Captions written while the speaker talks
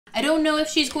I don't know if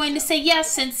she's going to say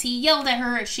yes since he yelled at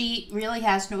her. She really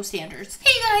has no standards.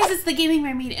 Hey guys, it's the Gaming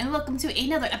Mermaid and welcome to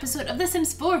another episode of The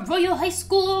Sims 4 Royale High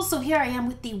School. So here I am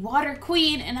with the Water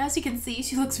Queen, and as you can see,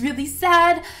 she looks really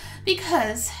sad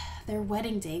because their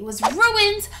wedding day was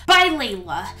ruined by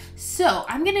Layla. So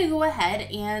I'm gonna go ahead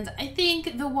and I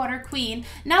think the Water Queen,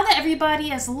 now that everybody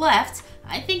has left,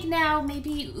 I think now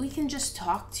maybe we can just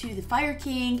talk to the Fire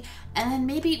King and then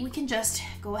maybe we can just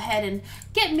go ahead and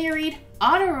get married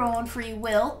on our own free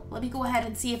will. Let me go ahead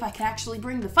and see if I can actually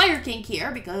bring the Fire King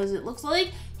here because it looks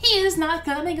like he is not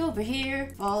coming over here.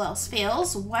 If all else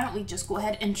fails, why don't we just go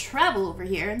ahead and travel over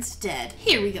here instead?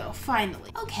 Here we go,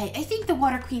 finally. Okay, I think the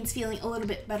Water Queen's feeling a little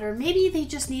bit better. Maybe they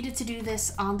just needed to do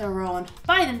this on their own,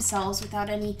 by themselves, without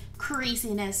any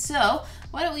craziness. So,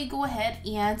 why don't we go ahead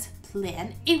and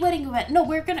plan a wedding event. No,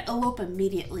 we're gonna elope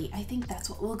immediately. I think that's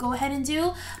what we'll go ahead and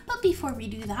do. But before we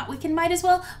do that, we might as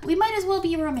well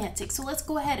be romantic. So let's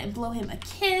go ahead and blow him a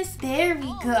kiss. There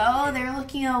we go. They're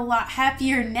looking a lot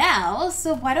happier now.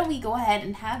 So why don't we go ahead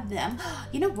and have them,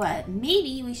 you know what?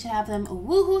 Maybe we should have them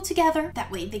woohoo together.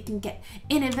 That way they can get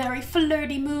in a very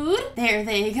flirty mood. There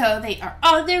they go. They are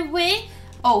on their way.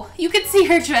 Oh, you can see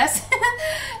her dress.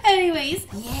 Anyways,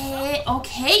 yeah,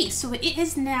 okay, so it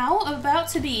is now about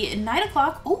to be 9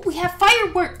 o'clock. Oh, we have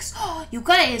fireworks. You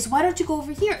guys, why don't you go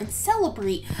over here and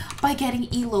celebrate by getting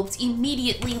eloped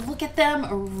immediately? Look at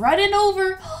them running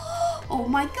over. Oh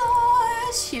my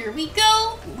gosh, here we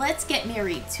go. Let's get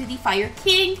married to the Fire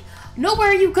King. No, where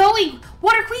are you going?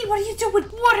 Water Queen, what are you doing?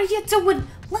 What are you doing?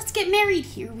 Let's get married.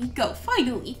 Here we go,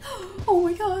 finally. Oh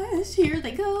my gosh, here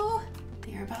they go.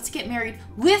 They're about to get married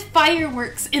with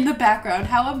fireworks in the background.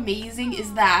 How amazing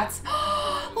is that?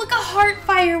 Look, a heart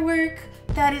firework.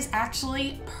 That is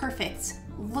actually perfect.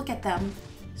 Look at them.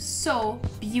 So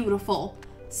beautiful.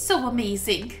 So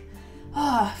amazing.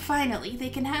 Finally, they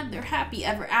can have their happy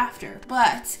ever after.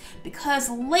 But because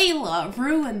Layla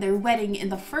ruined their wedding in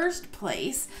the first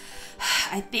place,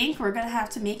 I think we're gonna have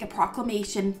to make a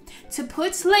proclamation to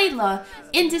put Layla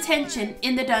in detention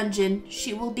in the dungeon.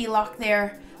 She will be locked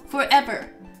there forever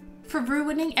for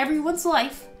ruining everyone's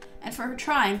life and for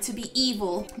trying to be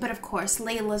evil. But of course,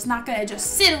 Layla's not gonna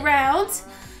just sit around.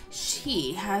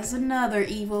 She has another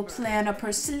evil plan up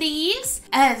her sleeves.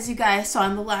 As you guys saw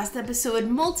in the last episode,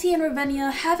 Malty and Ravenia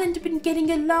haven't been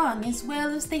getting along as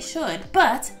well as they should.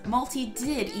 But Malty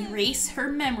did erase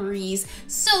her memories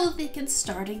so they can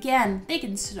start again. They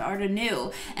can start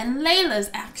anew. And Layla's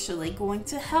actually going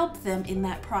to help them in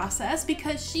that process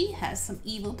because she has some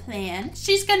evil plan.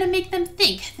 She's gonna make them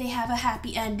think they have a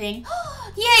happy ending.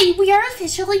 Yay, we are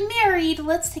officially married.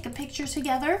 Let's take a picture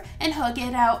together and hug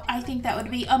it out. I think that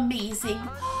would be amazing.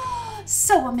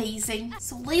 So amazing.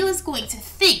 So Layla's going to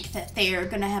think that they are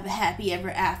gonna have a happy ever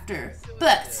after,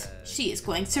 but she is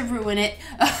going to ruin it.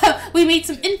 We made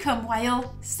some income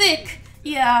while sick.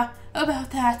 Yeah,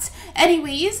 about that.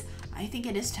 Anyways, I think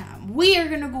it is time. We are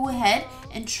gonna go ahead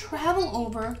and travel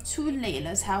over to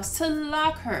Layla's house to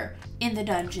lock her in the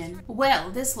dungeon. Well,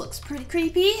 this looks pretty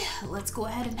creepy. Let's go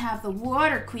ahead and have the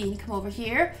Water Queen come over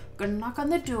here. We're gonna knock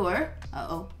on the door.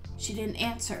 Uh-oh. She didn't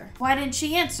answer. Why didn't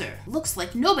she answer? Looks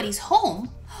like nobody's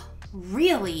home.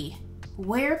 Really?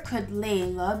 Where could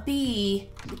Layla be?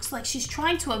 Looks like she's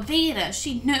trying to evade us.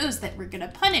 She knows that we're gonna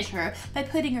punish her by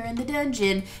putting her in the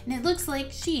dungeon. And it looks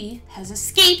like she has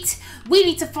escaped. We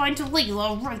need to find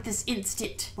Layla right this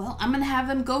instant. Well, I'm gonna have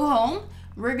them go home.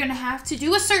 We're gonna have to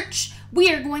do a search.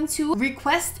 We are going to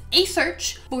request a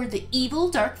search for the evil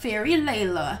dark fairy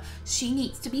Layla. She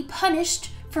needs to be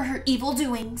punished for her evil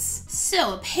doings.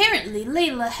 So apparently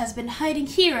Layla has been hiding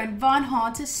here in Von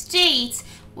Haunt Estate.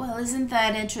 Well, isn't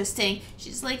that interesting?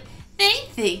 She's like, they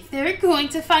think they're going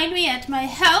to find me at my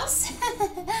house?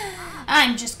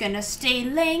 I'm just gonna stay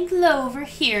laying low over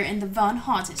here in the Von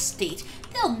Haunt Estate.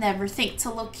 They'll never think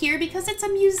to look here because it's a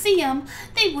museum.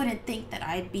 They wouldn't think that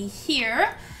I'd be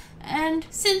here. And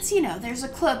since, you know, there's a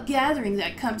club gathering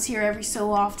that comes here every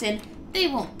so often, they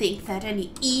won't think that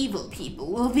any evil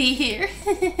people will be here.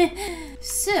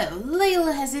 So,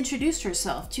 Layla has introduced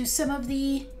herself to some of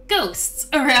the ghosts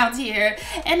around here.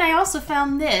 And I also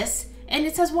found this, and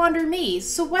it says Wander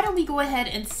Maze. So why don't we go ahead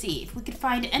and see if we can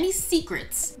find any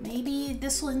secrets. Maybe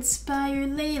this will inspire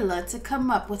Layla to come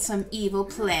up with some evil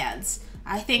plans.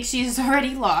 I think she's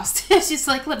already lost. She's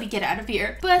like, let me get out of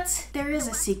here. But there is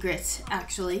a secret,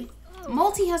 actually.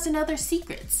 Malty has another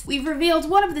secret. We've revealed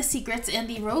one of the secrets in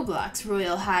the Roblox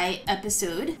Royale High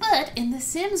episode, but in the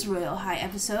Sims Royale High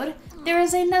episode, there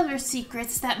is another secret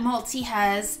that Malty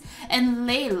has, and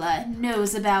Layla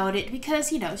knows about it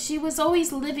because, you know, she was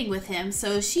always living with him,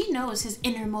 so she knows his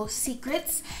innermost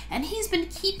secrets, and he's been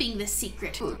keeping this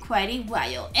secret for quite a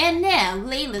while, and now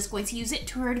Layla's going to use it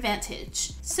to her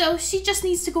advantage. So she just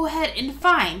needs to go ahead and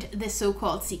find this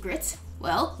so-called secret.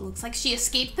 Well, looks like she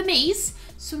escaped the maze,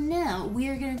 so now we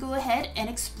are going to go ahead and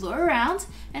explore around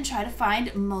and try to find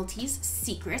Malty's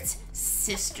secret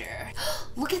sister.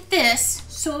 Look at this!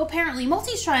 So apparently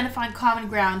Malty's trying to find common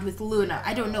ground with Luna.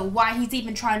 I don't know why he's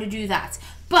even trying to do that,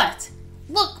 but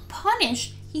look,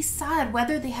 punished. He's sad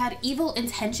whether they had evil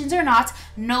intentions or not.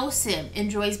 No sim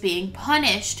enjoys being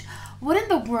punished. What in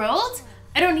the world?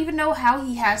 I don't even know how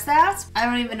he has that. I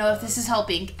don't even know if this is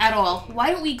helping at all.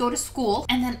 Why don't we go to school,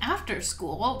 and then after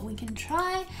school we can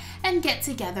try and get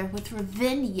together with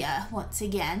Ravenia once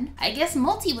again. I guess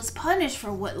Malty was punished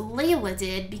for what Layla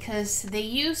did because they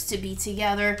used to be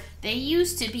together. They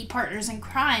used to be partners in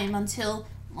crime until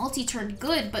Malty turned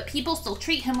good, but people still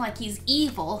treat him like he's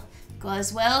evil.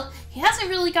 Because, well, he hasn't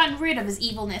really gotten rid of his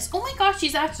evilness. Oh my gosh,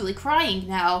 she's actually crying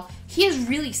now. He is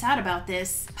really sad about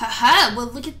this. Haha, well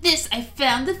look at this. I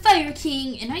found the Fire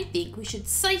King, and I think we should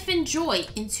siphon joy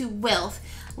into wealth.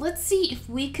 Let's see if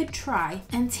we could try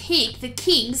and take the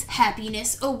king's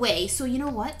happiness away. So you know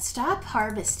what? Stop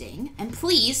harvesting and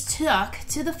please talk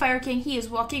to the Fire King. He is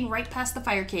walking right past the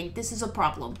Fire King. This is a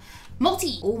problem.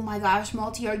 Malty! Oh my gosh,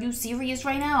 Malty, are you serious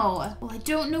right now? Well, I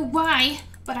don't know why,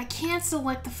 but I can't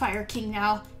select the Fire King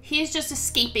now. He is just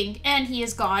escaping and he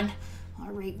is gone.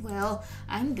 Alright, well,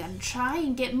 I'm gonna try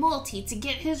and get Malty to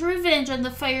get his revenge on the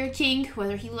Fire King.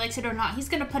 Whether he likes it or not, he's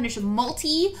gonna punish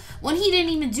Malty when he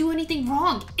didn't even do anything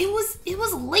wrong. It was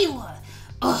Layla.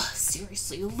 Ugh,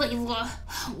 seriously, Layla.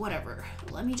 Whatever.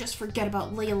 Let me just forget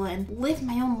about Layla and live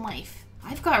my own life.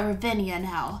 I've got Ravenia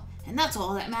now, and that's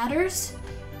all that matters.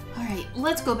 Alright,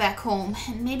 let's go back home,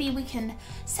 and maybe we can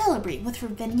celebrate with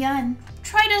Ravenia and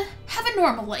try to have a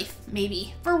normal life,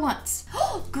 maybe, for once.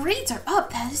 Oh, grades are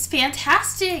up! That is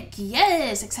fantastic!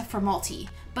 Yes, except for Malty.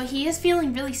 But he is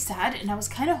feeling really sad, and I was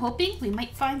kind of hoping we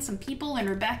might find some people in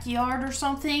her backyard or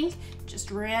something,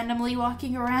 just randomly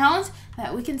walking around,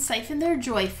 that we can siphon their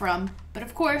joy from. But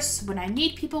of course, when I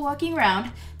need people walking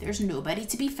around, there's nobody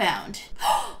to be found.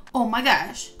 Oh my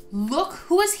gosh, look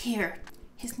who is here!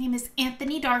 His name is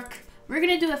Anthony Dark. We're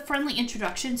gonna do a friendly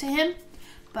introduction to him,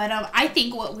 but I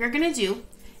think what we're gonna do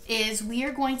is we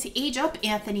are going to age up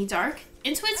Anthony Dark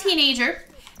into a teenager,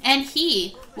 and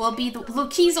he will be the,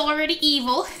 look, he's already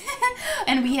evil,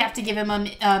 and we have to give him a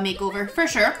makeover for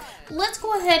sure. Let's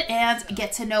go ahead and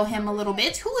get to know him a little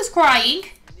bit. Who is crying?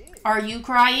 Are you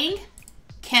crying?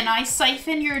 Can I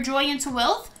siphon your joy into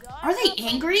wealth? Are they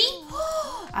angry?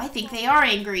 I think they are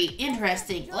angry.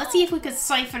 Interesting. Let's see if we could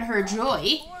siphon her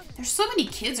joy. There's so many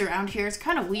kids around here. It's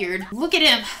kind of weird. Look at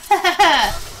him.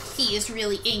 He is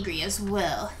really angry as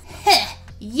well.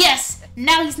 Yes!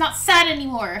 Now he's not sad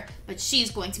anymore. But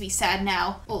she's going to be sad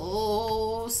now.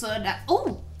 Oh, so now...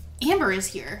 Oh! Amber is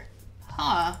here.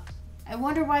 Huh. I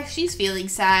wonder why she's feeling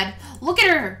sad. Look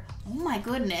at her! Oh my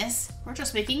goodness. We're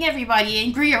just making everybody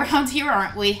angry around here,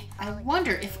 aren't we? I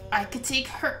wonder if I could take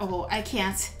her... Oh, I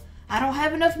can't. I don't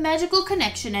have enough magical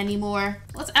connection anymore.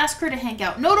 Let's ask her to hang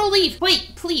out. No, don't leave.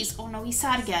 Wait, please. Oh no, he's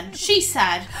sad again. She's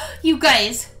sad. You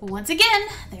guys, once again,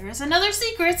 there is another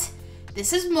secret.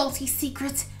 This is Malty's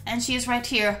secret, and she is right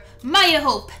here. Maya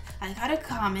Hope. I got a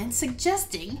comment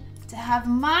suggesting to have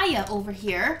Maya over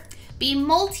here be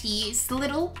Malty's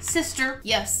little sister.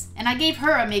 Yes, and I gave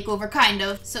her a makeover, kind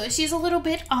of. So she's a little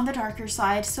bit on the darker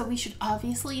side, so we should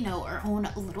obviously know our own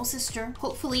little sister.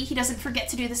 Hopefully he doesn't forget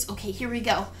to do this. Okay, here we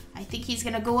go. I think he's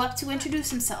gonna go up to introduce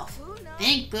himself.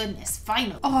 Thank goodness,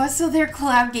 finally. Oh, so they're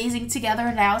cloud gazing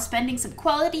together now, spending some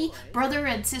quality brother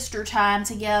and sister time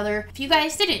together. If you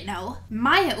guys didn't know,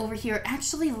 Maya over here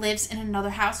actually lives in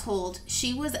another household.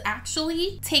 She was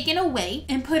actually taken away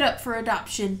and put up for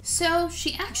adoption. So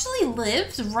she actually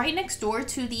lives right next door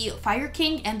to the Fire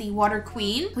King and the Water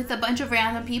Queen with a bunch of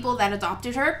random people that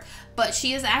adopted her. But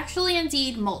she is actually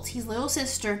indeed Malty's little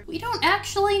sister. We don't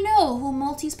actually know who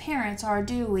Malty's parents are,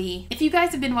 do we? If you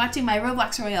guys have been watching my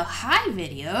Roblox Royale High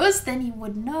videos, then you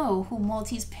would know who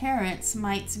Malty's parents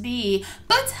might be.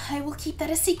 But I will keep that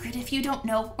a secret if you don't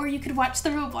know, or you could watch the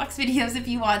Roblox videos if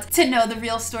you want to know the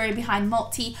real story behind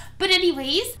Malty. But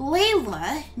anyways,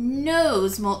 Layla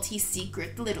knows Malty's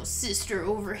secret little sister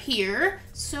over here.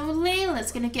 So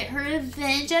Layla's gonna get her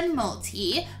revenge on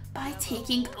Malty by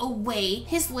taking away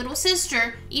his little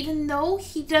sister. Even though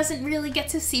he doesn't really get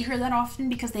to see her that often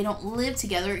because they don't live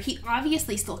together, he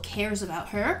obviously still cares about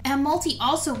her. And Malty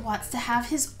also wants to have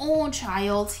his own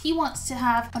child. He wants to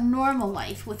have a normal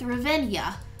life with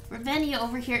Ravenia. Ravenia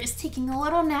over here is taking a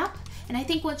little nap, and I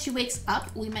think once she wakes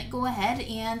up, we might go ahead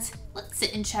and let's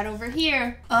sit and chat over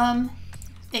here.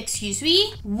 Excuse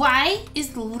me? Why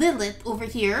is Lilith over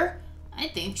here? I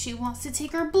think she wants to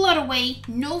take her blood away.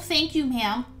 No thank you,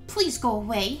 ma'am. Please go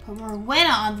away. Rowena,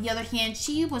 on the other hand,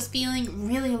 she was feeling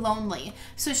really lonely,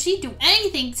 so she'd do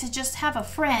anything to just have a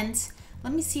friend.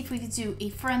 Let me see if we could do a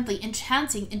friendly,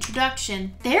 enchanting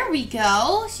introduction. There we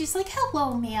go. She's like,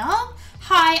 hello, ma'am.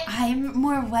 Hi, I'm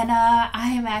Rowena. I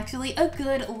am actually a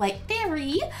good light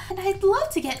fairy, and I'd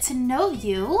love to get to know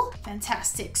you.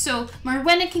 Fantastic. So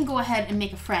Rowena can go ahead and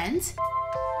make a friend.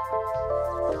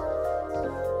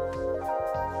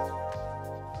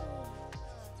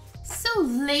 So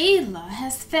Layla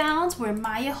has found where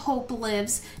Maya Hope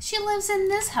lives. She lives in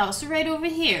this house right over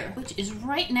here, which is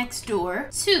right next door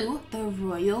to the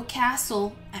royal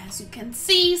castle, as you can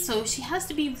see. So she has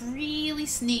to be really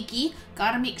sneaky.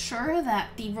 Gotta make sure that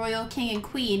the royal king and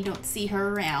queen don't see her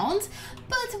around.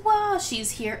 But while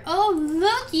she's here, oh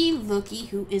looky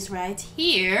who is right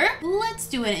here. Let's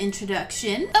do an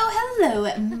introduction. Oh,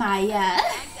 hello, Maya.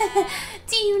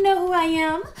 Do you know who I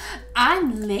am?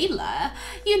 I'm Layla.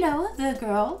 You know, the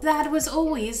girl that was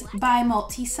always by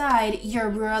Malty's side, your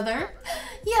brother.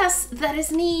 Yes, that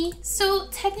is me. So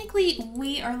technically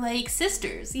we are like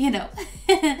sisters, you know.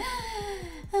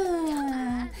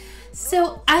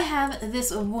 So I have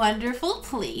this wonderful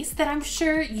place that I'm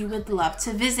sure you would love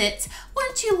to visit.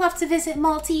 Wouldn't you love to visit,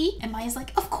 Malty? And Maya's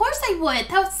like, of course I would.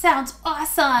 That sounds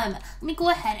awesome. Let me go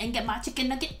ahead and get my chicken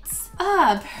nuggets.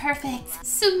 Ah, perfect.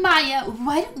 So Maya,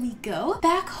 why don't we go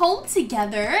back home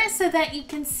together so that you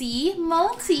can see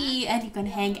Malty and you can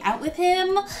hang out with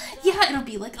him? Yeah, it'll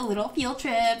be like a little field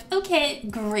trip. Okay,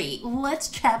 great. Let's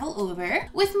travel over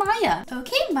with Maya.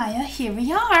 Okay, Maya, here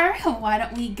we are. Why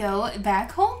don't we go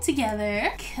back home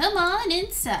together? Come on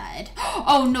inside.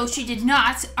 Oh, no, she did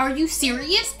not. Are you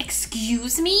serious?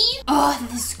 Excuse me? Oh,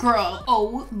 this girl.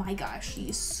 Oh my gosh, she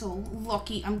is so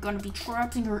lucky. I'm gonna be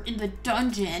trapping her in the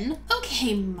dungeon.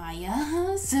 Okay,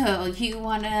 Maya, so you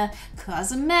wanna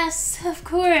cause a mess, of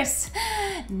course.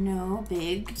 No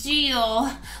big deal.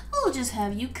 We'll just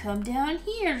have you come down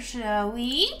here, shall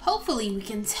we? Hopefully we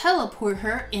can teleport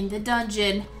her in the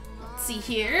dungeon. Let's see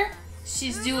here.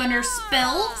 She's doing her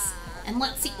spells. And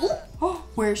let's see. Oh,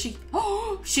 where is she?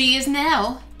 Oh, she is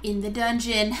now in the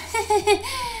dungeon.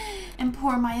 And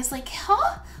poor Maya's like,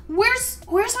 huh? Where's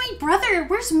my brother?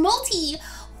 Where's Malty?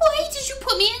 Why did you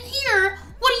put me in here?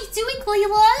 What are you doing,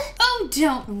 Layla? Oh,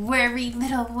 don't worry,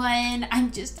 little one.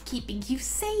 I'm just keeping you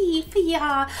safe.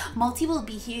 Yeah, Malty will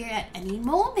be here at any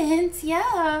moment.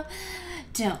 Yeah.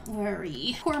 Don't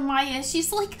worry. Poor Maya,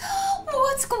 she's like,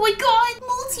 what's going on?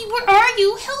 Malty, where are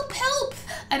you? Help, help.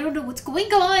 I don't know what's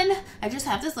going on. I just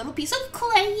have this little piece of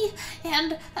clay,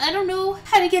 and I don't know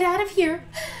how to get out of here.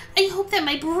 I hope that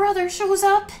my brother shows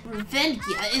up.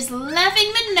 Ravenia is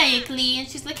laughing maniacally, and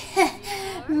she's like,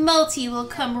 Malty will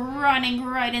come running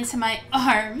right into my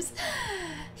arms.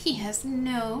 He has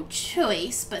no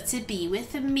choice but to be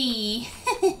with me.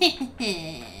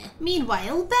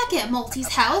 Meanwhile, back at Malty's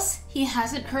house, he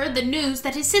hasn't heard the news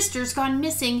that his sister's gone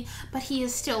missing, but he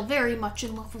is still very much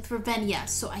in love with Ravenia.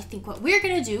 So I think what we're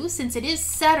gonna do, since it is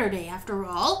Saturday after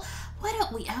all, why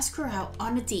don't we ask her out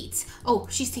on a date? Oh,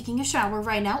 she's taking a shower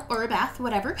right now, or a bath,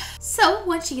 whatever. So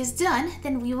once she is done,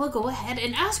 then we will go ahead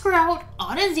and ask her out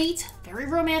on a date, very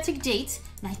romantic date.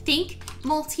 And I think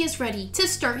Malty is ready to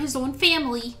start his own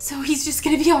family. So he's just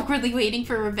gonna be awkwardly waiting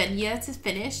for Ravenia to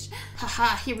finish.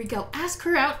 Haha, here we go. Ask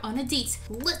her out on a date.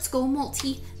 Let's go,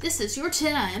 Malty. This is your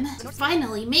time to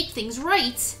finally make things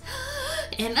right.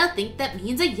 And I think that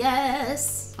means a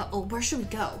yes. Uh-oh, where should we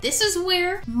go? This is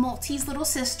where Malty's little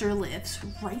sister lives,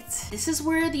 right? This is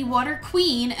where the Water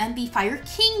Queen and the Fire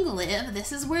King live.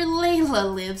 This is where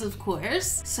Layla lives, of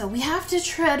course. So we have to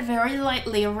tread very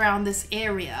lightly around this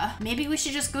area. Maybe we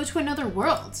should just go to another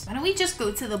world. Why don't we just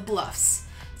go to the bluffs?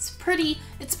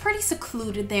 It's pretty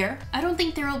secluded there. I don't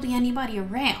think there will be anybody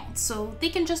around, so they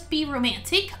can just be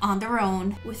romantic on their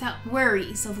own without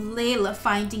worries of Layla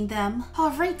finding them. All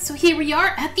right, so here we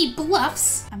are at the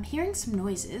bluffs. I'm hearing some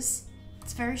noises.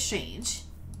 It's very strange.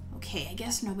 Okay, I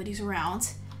guess nobody's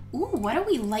around. Ooh, why don't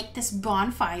we light this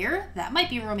bonfire? That might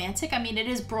be romantic. I mean, it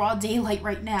is broad daylight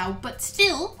right now, but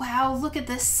still. Wow, look at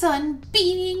the sun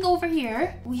beaming over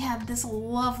here. We have this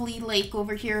lovely lake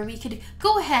over here. We could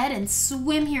go ahead and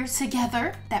swim here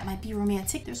together. That might be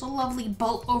romantic. There's a lovely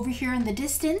boat over here in the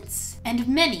distance. And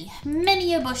many,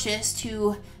 many bushes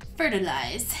to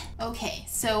fertilize. Okay,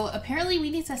 so apparently we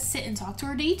need to sit and talk to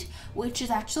our date, which is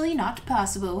actually not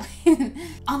possible.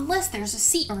 Unless there's a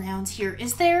seat around here.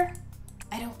 Is there?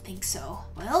 I don't think so.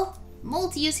 Well,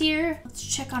 Malty is here. Let's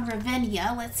check on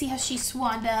Ravenia. Let's see how she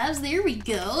swan dives. There we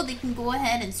go. They can go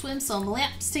ahead and swim some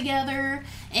laps together.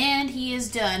 And he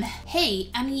is done.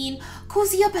 Hey, I mean,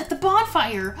 cozy up at the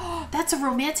bonfire. That's a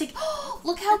romantic...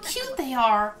 Look how cute they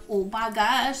are. Oh my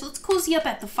gosh. Let's cozy up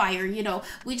at the fire. You know,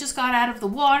 we just got out of the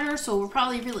water, so we're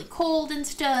probably really cold and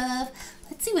stuff.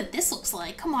 Let's see what this looks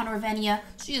like. Come on, Ravenia.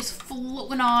 She is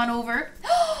floating on over.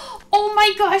 Oh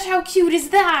my gosh, how cute is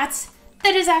that?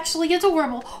 That is actually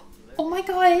adorable. Oh my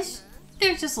gosh.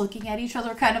 They're just looking at each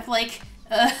other kind of like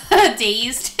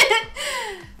dazed.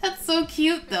 That's so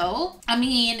cute though. I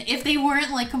mean, if they weren't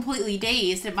like completely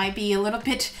dazed, it might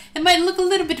look a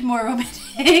little bit more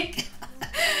romantic.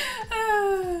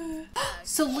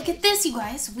 So look at this, you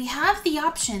guys. We have the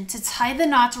option to tie the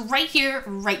knots right here,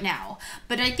 right now.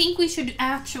 But I think we should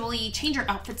actually change our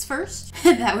outfits first.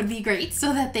 That would be great,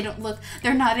 so that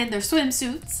they're not in their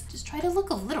swimsuits. Just try to look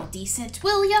a little decent,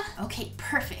 will ya? Okay,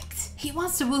 perfect. He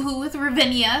wants to woohoo with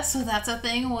Ravenia, so that's a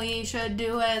thing we should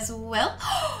do as well.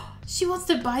 She wants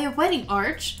to buy a wedding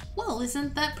arch. Well,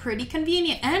 isn't that pretty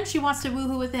convenient? And she wants to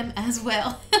woohoo with him as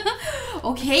well.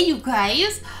 Okay, you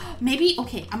guys. Maybe,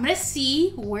 okay, I'm gonna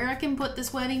see where I can put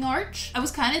this wedding arch. I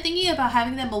was kind of thinking about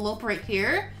having them elope right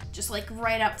here, just like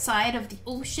right outside of the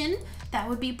ocean. That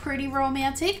would be pretty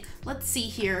romantic. Let's see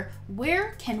here.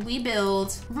 Where can we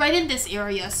build? Right in this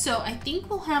area. So I think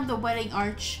we'll have the wedding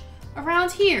arch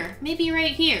around here. Maybe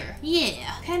right here.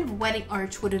 Yeah. What kind of wedding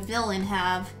arch would a villain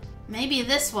have? Maybe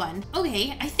this one.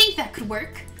 Okay, I think that could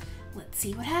work. Let's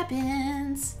see what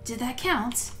happens. Did that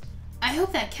count? I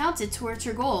hope that counted towards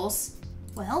your goals.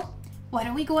 Well, why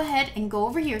don't we go ahead and go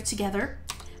over here together?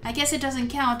 I guess it doesn't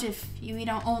count if you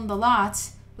don't own the lot,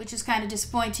 which is kind of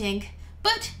disappointing,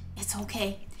 but it's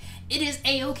okay. It is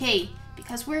a-okay,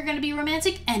 because we're gonna be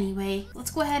romantic anyway.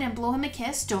 Let's go ahead and blow him a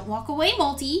kiss. Don't walk away,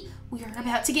 Malty. We are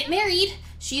about to get married.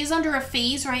 She is under a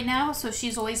phase right now, so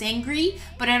she's always angry,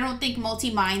 but I don't think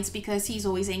Malty minds because he's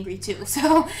always angry too,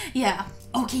 so yeah.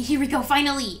 Okay, here we go,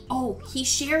 finally. Oh,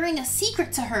 he's sharing a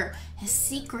secret to her, his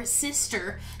secret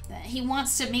sister, that he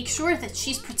wants to make sure that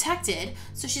she's protected.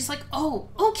 So she's like, oh,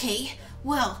 okay,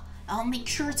 well, I'll make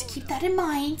sure to keep that in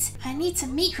mind. I need to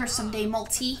meet her someday,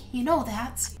 Malty. You know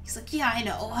that. He's like, yeah, I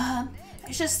know.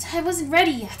 I wasn't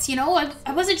ready yet, you know?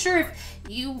 I wasn't sure if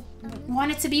you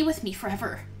wanted to be with me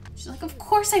forever. She's like, of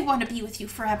course I want to be with you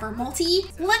forever, Malty.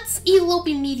 Let's elope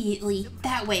immediately.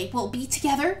 That way, we'll be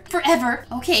together forever.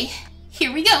 Okay,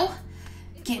 here we go.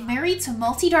 Get married to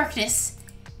Malty Darkness.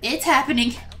 It's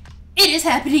happening. It is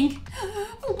happening.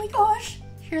 Oh my gosh.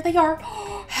 Here they are.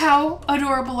 How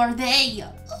adorable are they?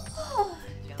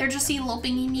 They're just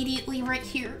eloping immediately right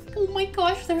here. Oh my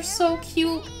gosh, they're so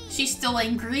cute. She's still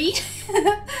angry.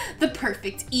 The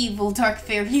perfect evil dark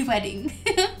fairy wedding.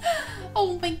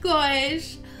 Oh my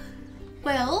gosh.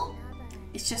 Well,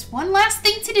 it's just one last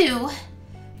thing to do.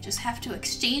 Just have to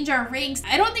exchange our rings.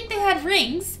 I don't think they had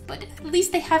rings, but at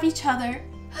least they have each other.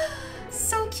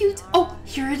 So cute. Oh,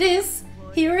 here it is.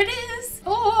 Here it is.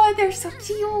 Oh, they're so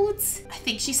cute. I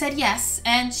think she said yes,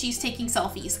 and she's taking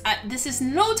selfies. This is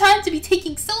no time to be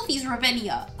taking selfies,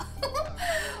 Ravenia.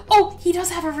 Oh, he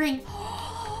does have a ring.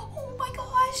 Oh my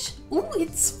gosh. Ooh,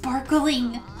 it's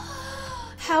sparkling.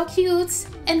 How cute.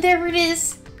 And there it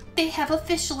is. They have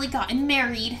officially gotten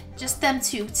married. Just them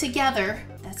two together.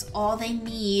 That's all they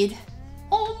need.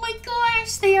 Oh my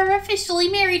gosh, they are officially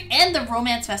married, and the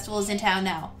romance festival is in town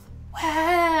now.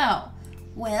 Wow.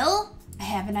 Well, I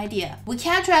have an idea. We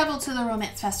can't travel to the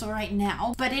romance festival right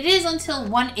now, but it is until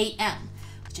 1 a.m.,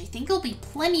 which I think will be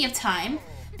plenty of time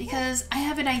because I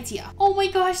have an idea. Oh my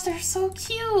gosh, they're so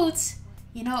cute.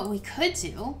 You know what we could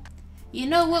do? You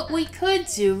know what we could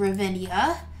do,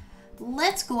 Ravenia?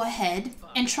 Let's go ahead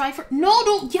and try for... No,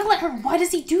 don't yell at her. Why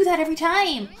does he do that every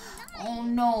time? Oh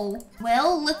no.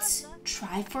 Well, let's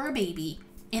try for a baby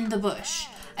in the bush.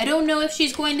 I don't know if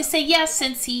she's going to say yes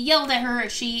since he yelled at her.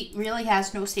 She really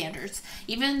has no standards.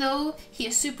 Even though he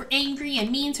is super angry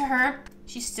and mean to her,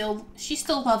 she still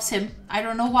loves him. I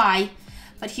don't know why.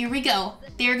 But here we go.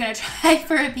 They're gonna try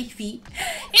for a baby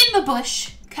in the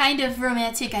bush. Kind of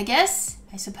romantic, I guess.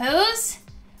 I suppose.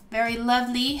 Very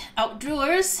lovely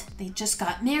outdoors. They just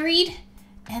got married.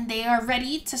 and they are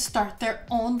ready to start their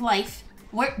own life.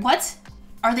 What?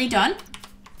 Are they done?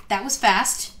 That was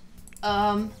fast.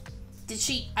 Did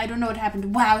she? I don't know what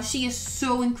happened. Wow, she is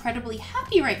so incredibly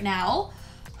happy right now.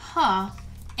 Huh.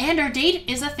 And our date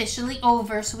is officially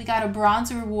over, so we got a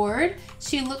bronze reward.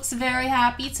 She looks very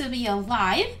happy to be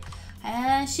alive.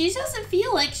 And she doesn't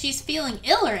feel like she's feeling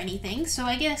ill or anything, so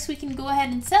I guess we can go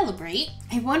ahead and celebrate.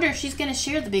 I wonder if she's gonna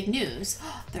share the big news.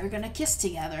 They're gonna kiss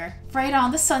together. Right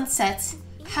on the sunset.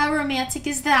 How romantic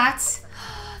is that?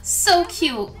 So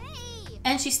cute.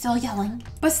 And she's still yelling,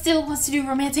 but still wants to do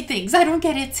romantic things. I don't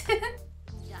get it.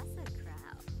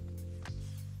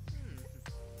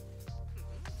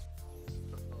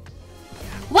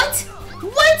 What?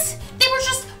 What? They were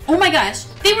just, oh my gosh.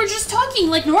 They were just talking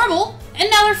like normal, and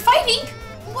now they're fighting?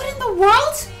 What in the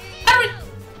world?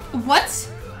 What?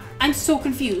 I'm so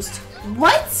confused.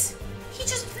 What? He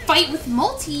just fight with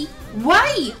Malty?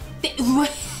 Why?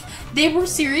 They were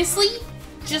seriously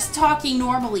just talking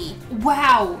normally.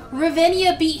 Wow,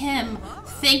 Ravenia beat him.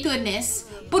 Thank goodness.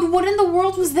 But what in the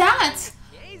world was that?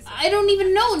 I don't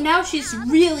even know. Now she's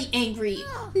really angry.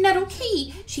 Not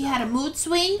okay. She had a mood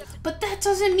swing, but that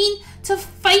doesn't mean to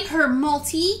fight her,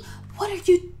 Malty. What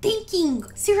are you thinking?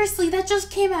 Seriously, that just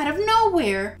came out of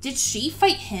nowhere. Did she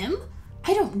fight him?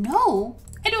 I don't know.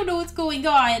 I don't know what's going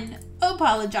on.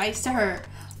 Apologize to her.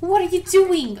 What are you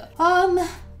doing?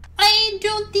 I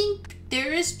don't think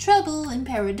there is trouble in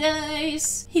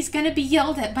paradise. He's gonna be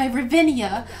yelled at by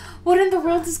Ravenia. What in the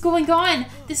world is going on?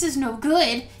 This is no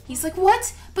good. He's like,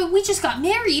 what? But we just got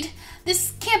married.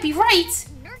 This can't be right.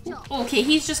 Okay,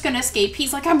 he's just gonna escape.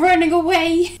 He's like, I'm running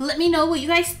away. Let me know what you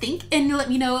guys think, and let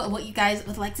me know what you guys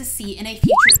would like to see in a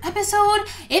future episode.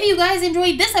 If you guys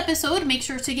enjoyed this episode, make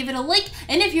sure to give it a like.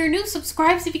 And if you're new,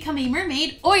 subscribe to become a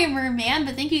mermaid or a merman.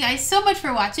 But thank you guys so much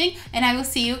for watching, and I will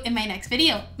see you in my next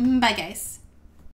video. Bye, guys.